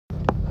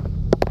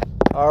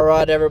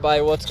Alright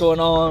everybody, what's going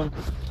on?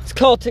 It's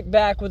Cultic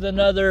back with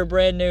another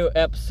brand new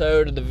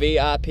episode of the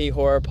VIP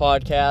Horror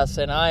Podcast,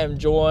 and I am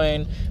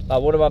joined by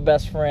one of my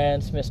best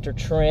friends, Mr.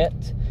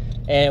 Trent,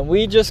 and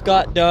we just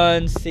got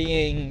done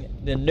seeing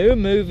the new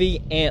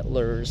movie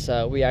Antlers.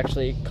 We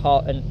actually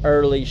caught an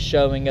early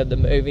showing of the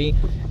movie,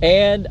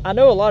 and I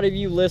know a lot of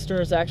you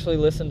listeners actually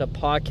listen to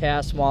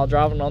podcasts while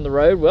driving on the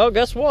road. Well,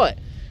 guess what?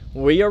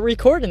 We are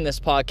recording this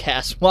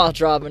podcast while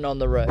driving on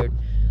the road.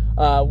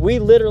 We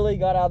literally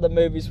got out of the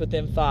movies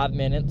within 5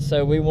 minutes,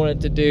 so we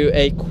wanted to do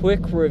a quick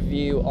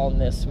review on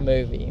this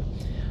movie.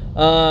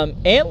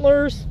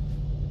 Antlers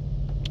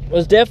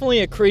was definitely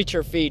a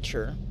creature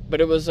feature,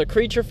 but it was a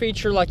creature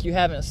feature like you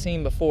haven't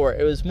seen before.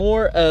 It was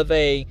more of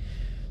a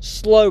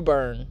slow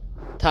burn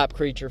type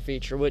creature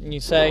feature, wouldn't you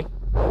say?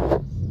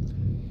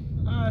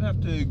 I'd have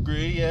to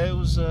agree. Yeah, it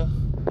was a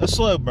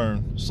slow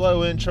burn.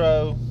 Slow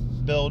intro,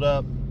 build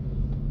up,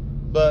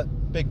 but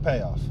big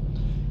payoff.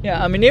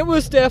 Yeah, I mean, it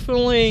was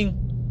definitely...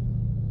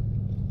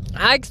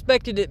 I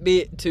expected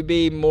it to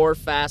be more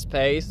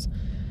fast-paced,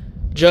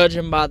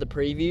 judging by the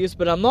previews,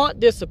 but I'm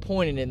not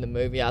disappointed in the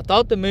movie. I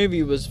thought the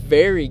movie was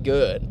very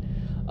good.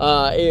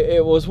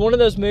 It was one of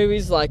those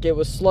movies, like, it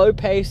was slow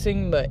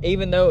pacing, but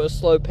even though it was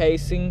slow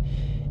pacing,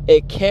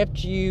 it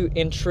kept you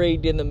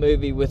intrigued in the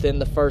movie within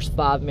the first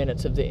 5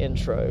 minutes of the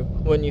intro.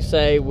 When you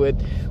say with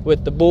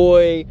the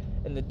boy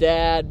and the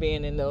dad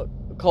being in the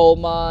coal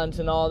mines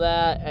and all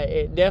that,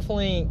 it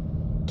definitely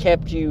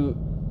kept you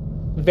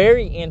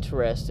very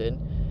interested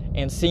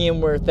in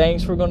seeing where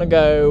things were going to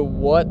go,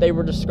 what they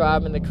were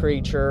describing the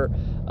creature,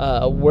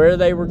 where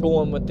they were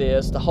going with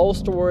this, the whole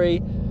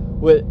story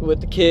with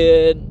the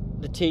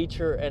kid, the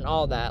teacher, and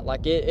all that.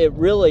 Like, it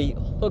really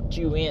hooked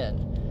you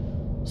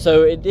in.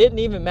 So it didn't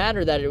even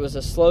matter that it was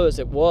as slow as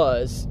it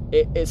was.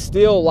 It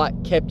still,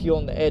 like, kept you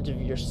on the edge of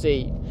your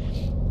seat.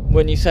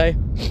 Wouldn't you say?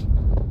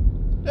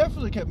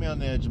 Definitely kept me on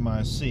the edge of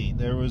my seat.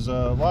 There was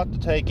a lot to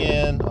take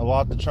in, a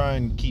lot to try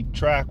and keep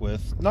track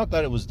with. Not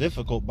that it was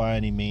difficult by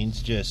any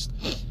means, just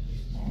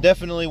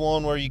definitely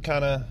one where you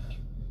got to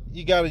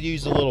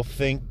use a little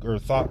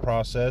thought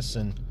process.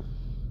 And,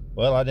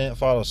 well, I didn't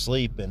fall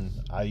asleep, and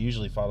I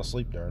usually fall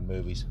asleep during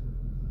movies.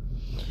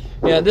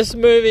 Yeah, this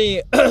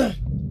movie,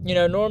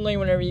 normally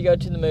whenever you go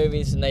to the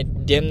movies and they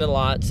dim the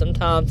lights,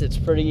 sometimes it's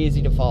pretty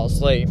easy to fall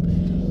asleep.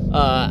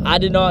 I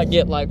did not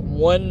get,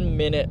 1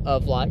 minute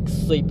of,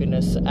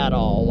 sleepiness at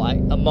all. Like,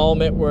 a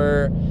moment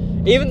where,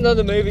 even though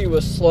the movie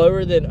was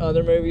slower than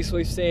other movies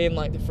we've seen,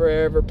 like The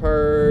Forever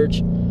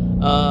Purge,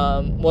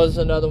 was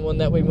another one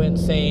that we went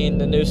and seen,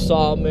 the new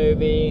Saw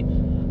movie,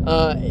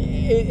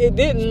 it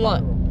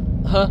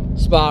didn't,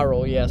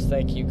 Spiral, yes,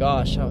 thank you,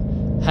 gosh, I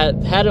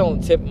had it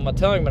on the tip of my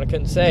tongue, but I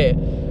couldn't say it.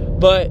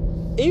 But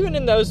even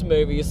in those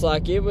movies,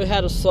 it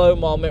had a slow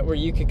moment where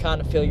you could kind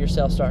of feel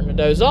yourself starting to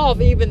doze off,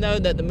 even though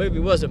that the movie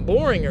wasn't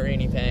boring or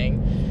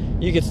anything.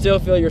 You could still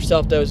feel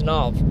yourself dozing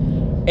off.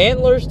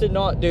 Antlers did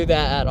not do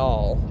that at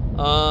all.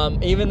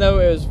 Even though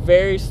it was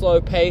very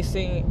slow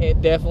pacing, it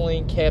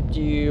definitely kept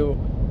you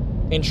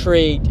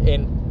intrigued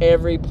in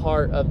every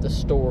part of the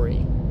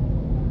story.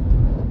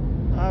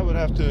 I would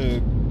have to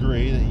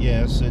agree that,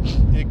 yes, it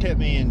kept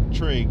me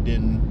intrigued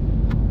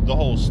in the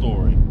whole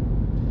story.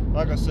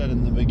 Like I said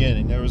in the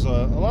beginning, there was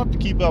a lot to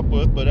keep up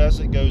with, but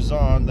as it goes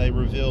on, they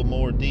reveal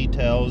more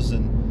details,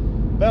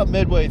 and about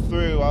midway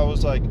through, I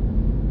was like,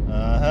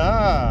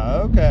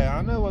 okay,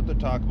 I know what they're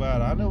talking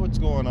about, I know what's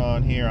going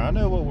on here, I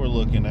know what we're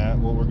looking at,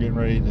 what we're getting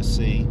ready to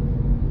see.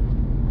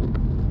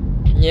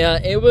 Yeah,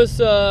 it was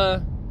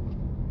a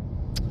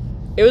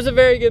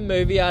very good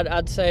movie.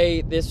 I'd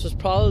say this was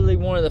probably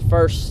one of the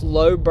first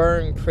slow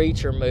burn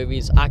creature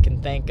movies I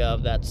can think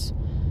of that's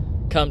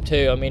come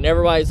to. I mean,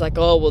 everybody's like,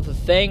 oh, well, The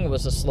Thing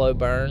was a slow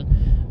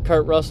burn.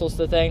 Kurt Russell's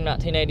The Thing,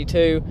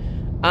 1982.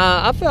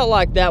 I felt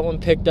like that one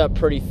picked up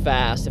pretty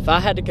fast. If I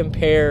had to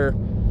compare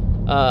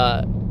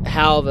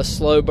how the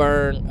slow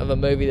burn of a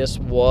movie this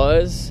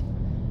was,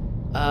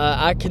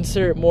 I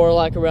consider it more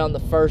like around the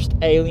first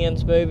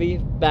Aliens movie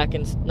back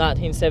in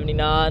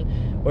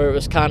 1979, where it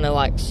was kind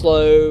of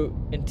slow,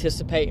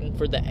 anticipating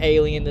for the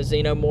alien, the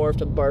xenomorph,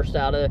 to burst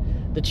out of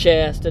the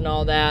chest and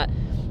all that.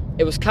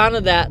 It was kind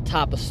of that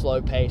type of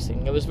slow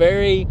pacing. It was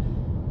very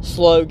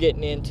slow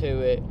getting into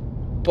it,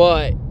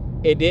 but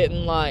it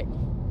didn't,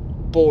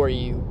 bore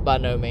you by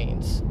no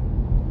means.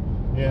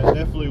 Yeah, it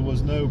definitely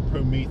was no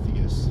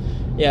Prometheus.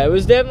 Yeah, it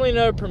was definitely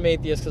no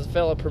Prometheus, because I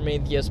felt like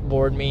Prometheus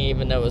bored me,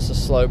 even though it was a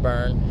slow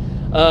burn.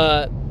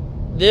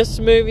 This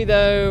movie,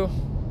 though,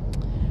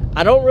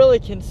 I don't really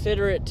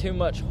consider it too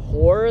much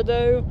horror,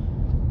 though.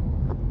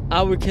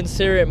 I would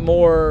consider it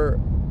more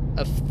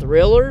a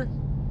thriller,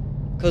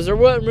 because there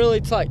wasn't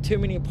really too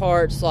many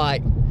parts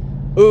that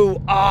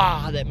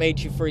made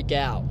you freak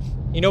out.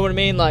 You know what I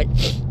mean?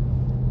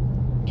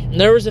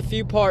 There was a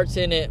few parts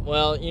in it.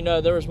 Well,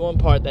 there was one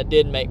part that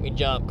did make me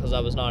jump because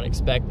I was not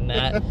expecting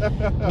that.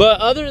 But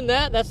other than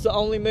that, that's the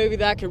only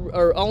movie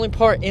only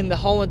part in the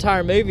whole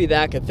entire movie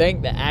that I could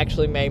think that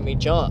actually made me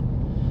jump.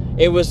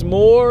 It was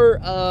more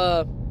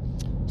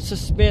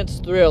suspense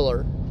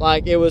thriller.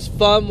 It was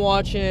fun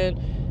watching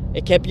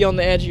It kept you on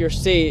the edge of your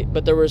seat,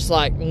 but there was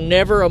like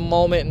never a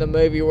moment in the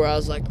movie where I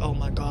was like, oh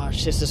my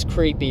gosh, this is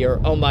creepy, or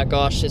oh my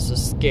gosh, this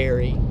is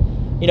scary.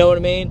 You know what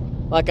I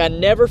mean? Like, I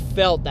never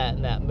felt that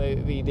in that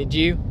movie. Did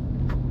you?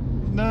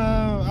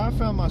 No, I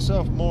found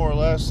myself more or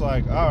less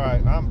like, all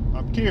right,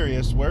 I'm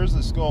curious, where's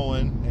this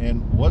going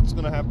and what's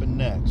going to happen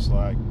next?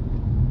 Like,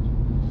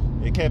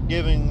 it kept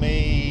giving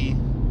me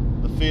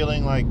the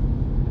feeling like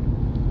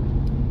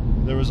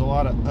there was a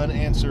lot of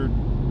unanswered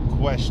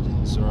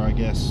questions, or I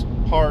guess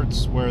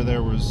parts where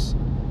there was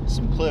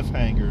some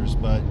cliffhangers,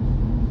 but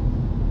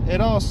it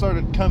all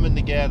started coming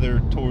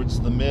together towards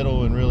the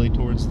middle and really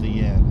towards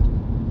the end.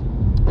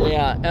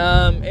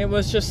 Yeah, it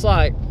was just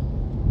like,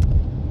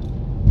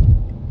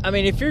 I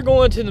mean, if you're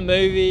going to the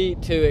movie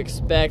to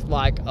expect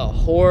like a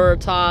horror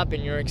type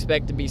and you're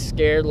expected to be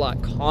scared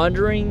like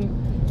Conjuring,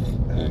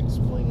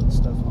 Flinging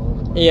stuff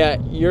all over. Yeah,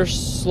 you're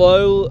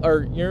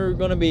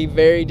going to be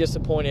very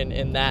disappointed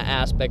in that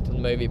aspect of the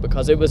movie,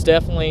 because it was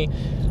definitely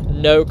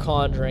no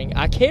Conjuring.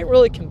 I can't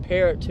really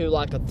compare it to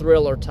like a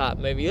thriller type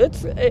movie.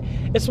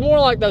 It's more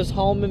like those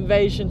home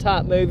invasion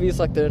type movies,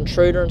 like The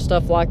Intruder and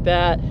stuff like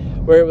that,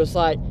 where it was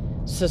like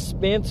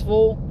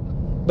suspenseful,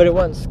 but it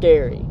wasn't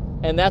scary.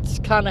 And that's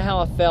kind of how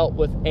I felt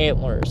with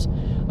Antlers.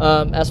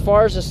 As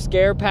far as the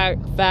scare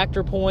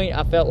factor point,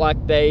 I felt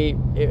like they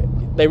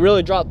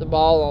really dropped the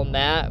ball on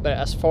that. But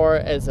as far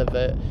as of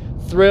a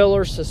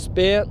thriller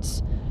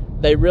suspense,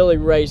 they really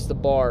raised the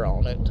bar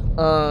on it.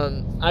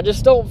 I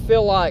just don't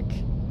feel like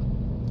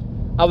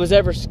I was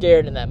ever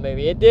scared in that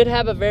movie. It did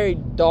have a very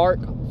dark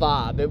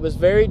vibe. It was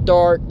very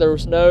dark. There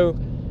was no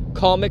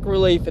comic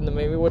relief in the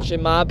movie, which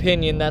in my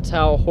opinion, that's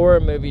how horror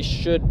movies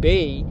should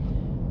be.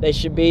 They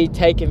should be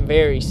taken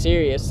very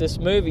serious. This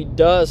movie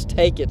does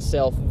take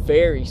itself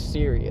very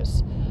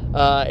serious.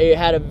 It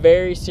had a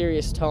very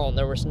serious tone.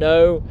 There was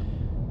no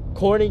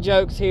corny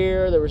jokes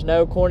here. There was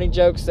no corny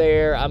jokes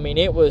there. I mean,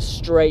 it was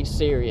straight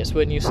serious,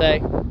 wouldn't you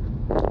say?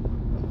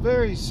 A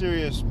very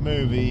serious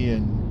movie,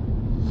 and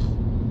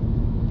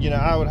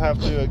I would have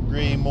to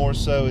agree more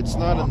so. It's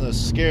not in the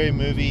scary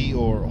movie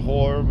or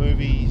horror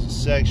movie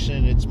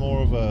section. It's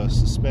more of a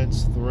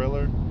suspense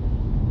thriller.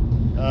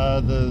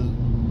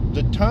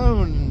 The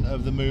tone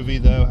of the movie,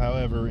 though,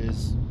 however,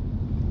 is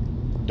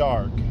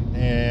dark,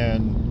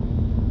 and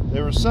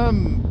there were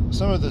some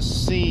of the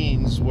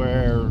scenes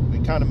where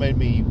it kind of made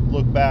me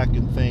look back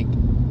and think,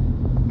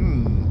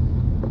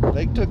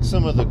 they took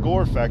some of the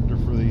gore factor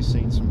for these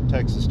scenes from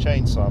Texas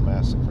Chainsaw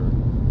Massacre.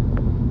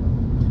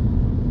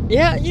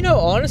 Yeah,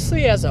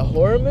 honestly, as a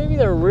horror movie,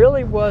 there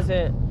really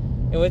wasn't,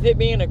 and with it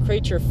being a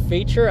creature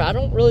feature, I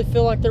don't really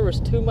feel like there was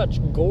too much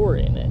gore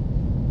in it.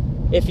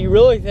 If you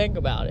really think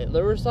about it,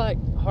 there was like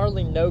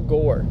hardly no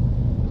gore.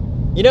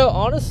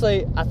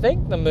 Honestly, I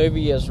think the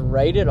movie is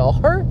rated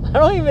R. I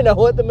don't even know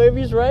what the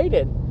movie's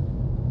rated.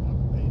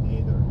 Me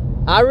neither.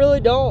 I really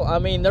don't. I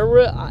mean,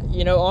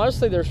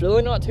 honestly, there's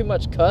really not too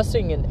much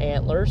cussing in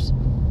Antlers.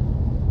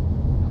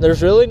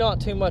 There's really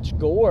not too much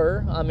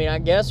gore. I mean, I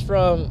guess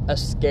from a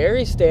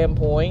scary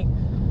standpoint,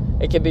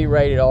 it could be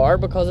rated R,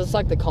 because it's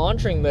like the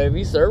Conjuring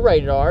movies. They're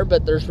rated R,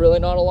 but there's really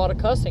not a lot of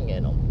cussing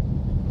in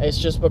them. It's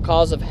just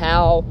because of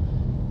how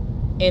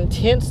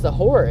intense the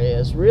horror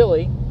is,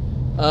 really.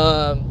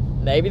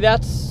 Maybe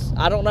that's,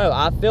 I don't know.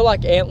 I feel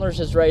like Antlers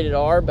is rated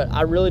R, but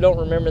I really don't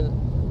remember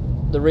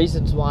the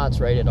reasons why it's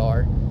rated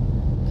R.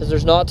 Because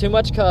there's not too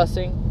much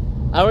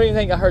cussing. I don't even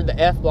think I heard the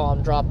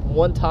F-bomb drop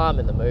one time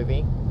in the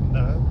movie.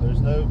 No, there's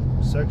no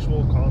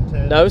sexual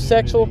content. No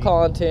sexual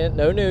content,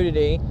 no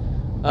nudity.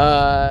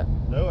 No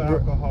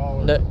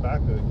alcohol or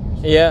tobacco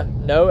use. Yeah,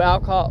 no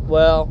alcohol.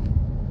 Well,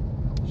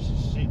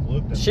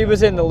 she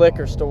was in the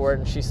liquor store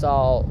and she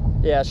saw,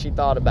 she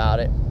thought about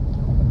it.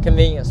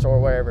 Convenience store,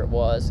 wherever it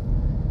was.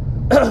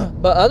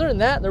 But other than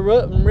that, there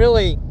wasn't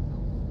really,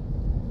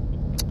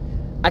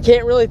 I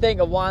can't really think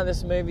of why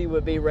this movie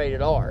would be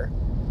rated R.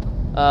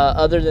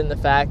 Other than the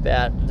fact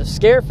that the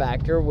scare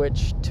factor,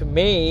 which to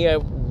me,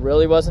 it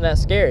really wasn't that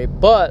scary.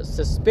 But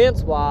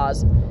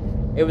suspense-wise,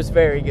 it was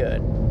very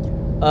good.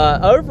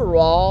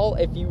 Overall,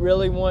 if you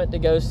really want to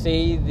go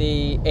see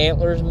the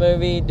Antlers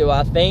movie, do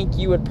I think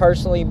you would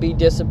personally be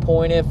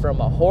disappointed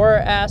from a horror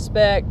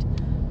aspect?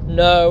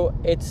 No,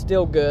 it's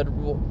still good.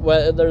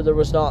 Whether there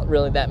was not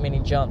really that many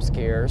jump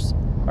scares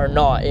or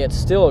not, it's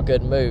still a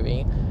good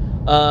movie.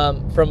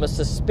 From a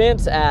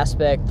suspense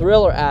aspect,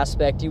 thriller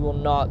aspect, you will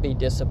not be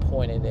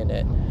disappointed in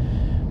it.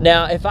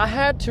 Now, if I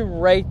had to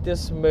rate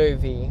this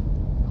movie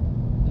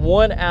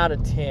 1 out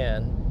of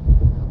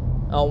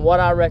 10 on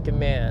what I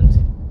recommend,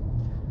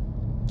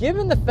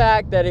 given the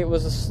fact that it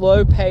was a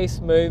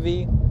slow-paced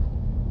movie,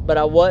 but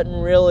I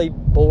wasn't really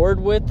bored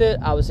with it,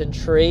 I was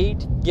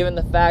intrigued, given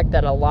the fact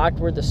that I liked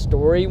where the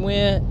story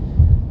went,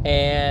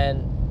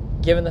 and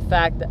given the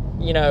fact that,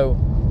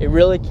 it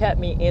really kept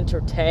me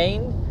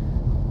entertained,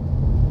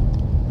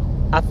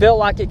 I felt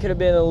like it could have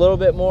been a little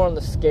bit more on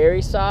the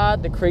scary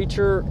side. The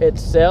creature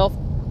itself,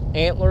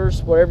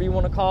 Antlers, whatever you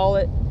want to call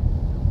it,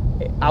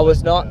 I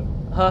was not...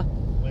 Huh?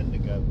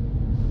 Wendigo.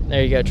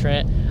 There you go,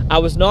 Trent. I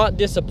was not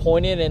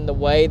disappointed in the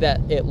way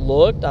that it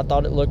looked. I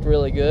thought it looked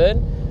really good.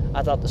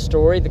 I thought the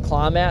story, the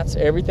climax,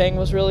 everything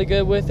was really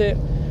good with it.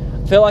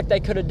 I feel like they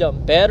could have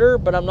done better,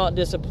 but I'm not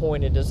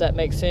disappointed. Does that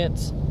make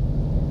sense?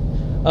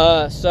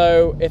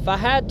 So if I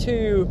had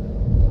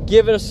to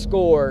give it a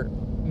score,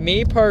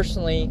 me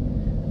personally,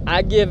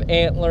 I give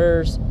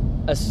Antlers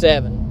a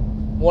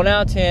 7. 1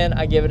 out of 10,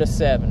 I give it a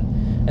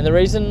 7. And the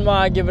reason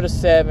why I give it a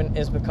 7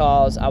 is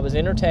because I was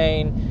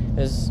entertained,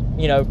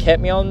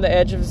 kept me on the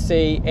edge of the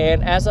seat,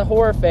 and as a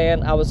horror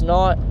fan, I was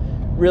not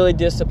really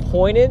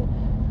disappointed.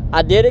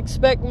 I did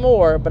expect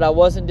more, but I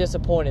wasn't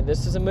disappointed.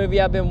 This is a movie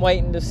I've been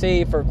waiting to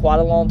see for quite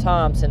a long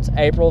time, since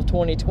April of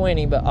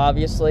 2020, but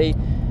obviously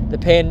the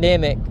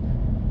pandemic,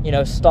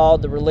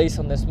 stalled the release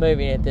on this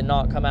movie, and it did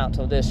not come out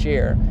till this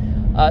year.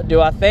 Do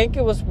I think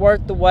it was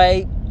worth the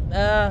wait?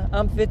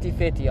 I'm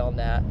 50-50 on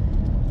that.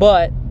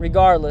 But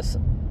regardless,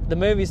 the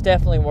movie's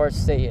definitely worth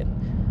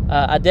seeing.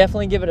 I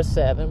definitely give it a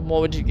 7.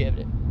 What would you give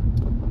it?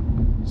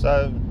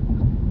 So,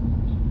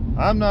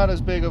 I'm not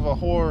as big of a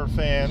horror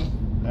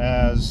fan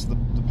as the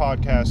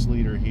podcast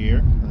leader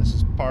here. This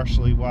is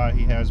partially why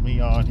he has me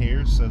on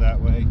here, so that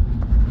way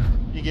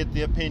you get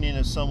the opinion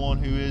of someone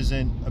who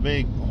isn't a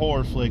big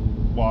horror flick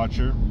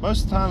watcher.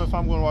 Most of the time, if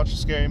I'm going to watch a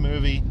scary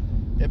movie,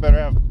 it better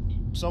have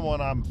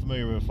someone I'm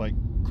familiar with, like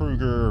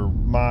Kruger or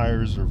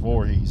Myers or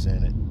Voorhees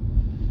in it.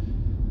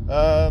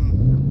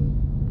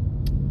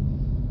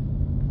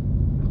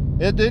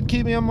 It did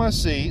keep me on my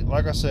seat.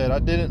 Like I said, I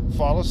didn't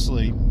fall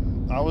asleep.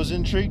 I was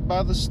intrigued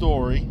by the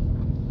story.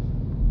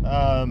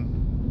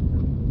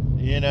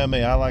 You know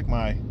me, I like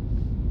my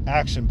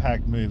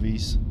action-packed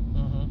movies.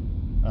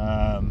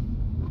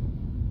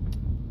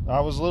 I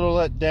was a little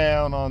let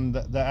down on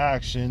the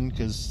action,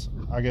 because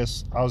I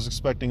guess I was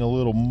expecting a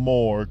little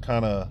more,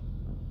 kind of,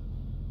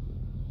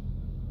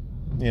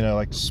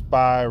 like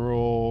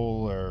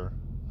Spiral, or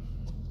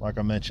like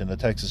I mentioned, the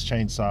Texas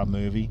Chainsaw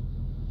movie.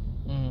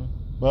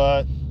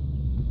 But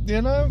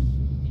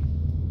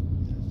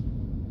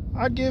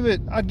I'd give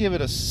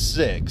it a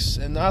 6,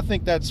 and I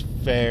think that's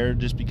fair,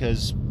 just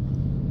because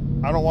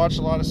I don't watch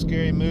a lot of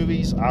scary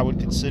movies. I would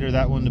consider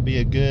that one to be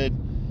a good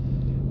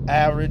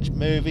average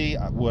movie.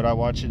 Would I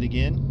watch it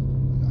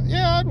again?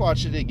 Yeah, I'd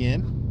watch it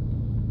again.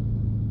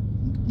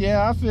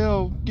 Yeah, I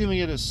feel giving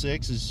it a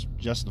 6 is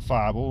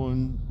justifiable.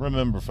 And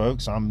remember,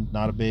 folks, I'm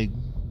not a big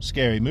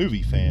scary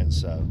movie fan,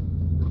 so.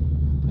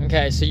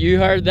 Okay, so you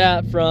heard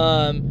that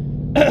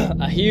from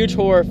a huge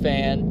horror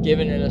fan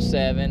giving it a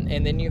 7,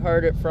 and then you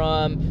heard it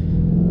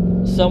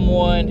from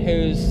someone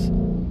who's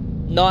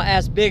not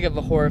as big of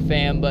a horror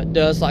fan, but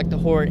does like the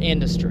horror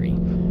industry.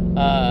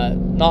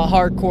 Not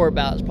hardcore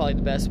about is probably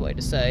the best way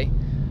to say.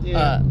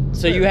 Yeah.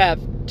 So you have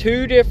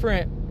two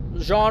different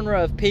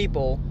genre of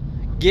people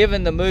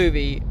giving the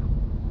movie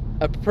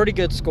a pretty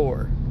good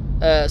score.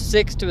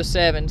 6 to a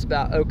 7 is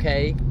about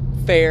okay,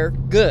 fair,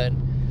 good.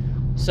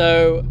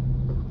 So,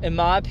 in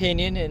my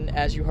opinion, and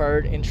as you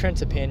heard in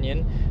Trent's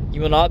opinion,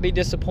 you will not be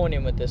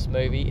disappointed with this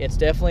movie. It's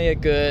definitely a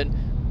good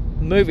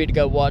movie to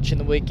go watch in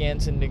the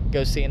weekends and to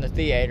go see in the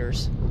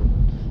theaters.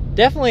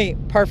 Definitely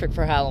perfect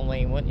for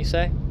Halloween, wouldn't you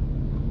say?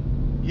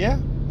 Yeah,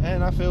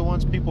 and I feel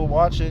once people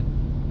watch it,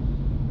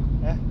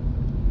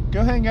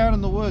 go hang out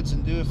in the woods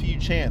and do a few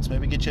chants.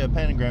 Maybe get you a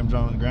pentagram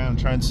drawn on the ground and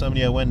try and summon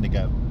you a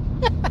Wendigo.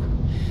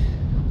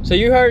 So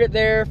you heard it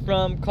there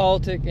from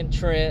Cultic and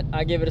Trent.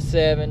 I give it a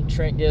 7.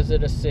 Trent gives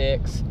it a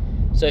 6.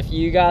 So if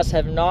you guys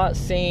have not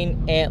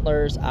seen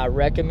Antlers, I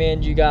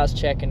recommend you guys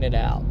checking it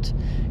out.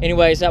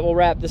 Anyways, that will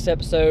wrap this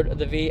episode of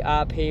the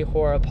VIP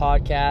Horror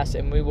Podcast,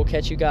 and we will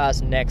catch you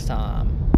guys next time.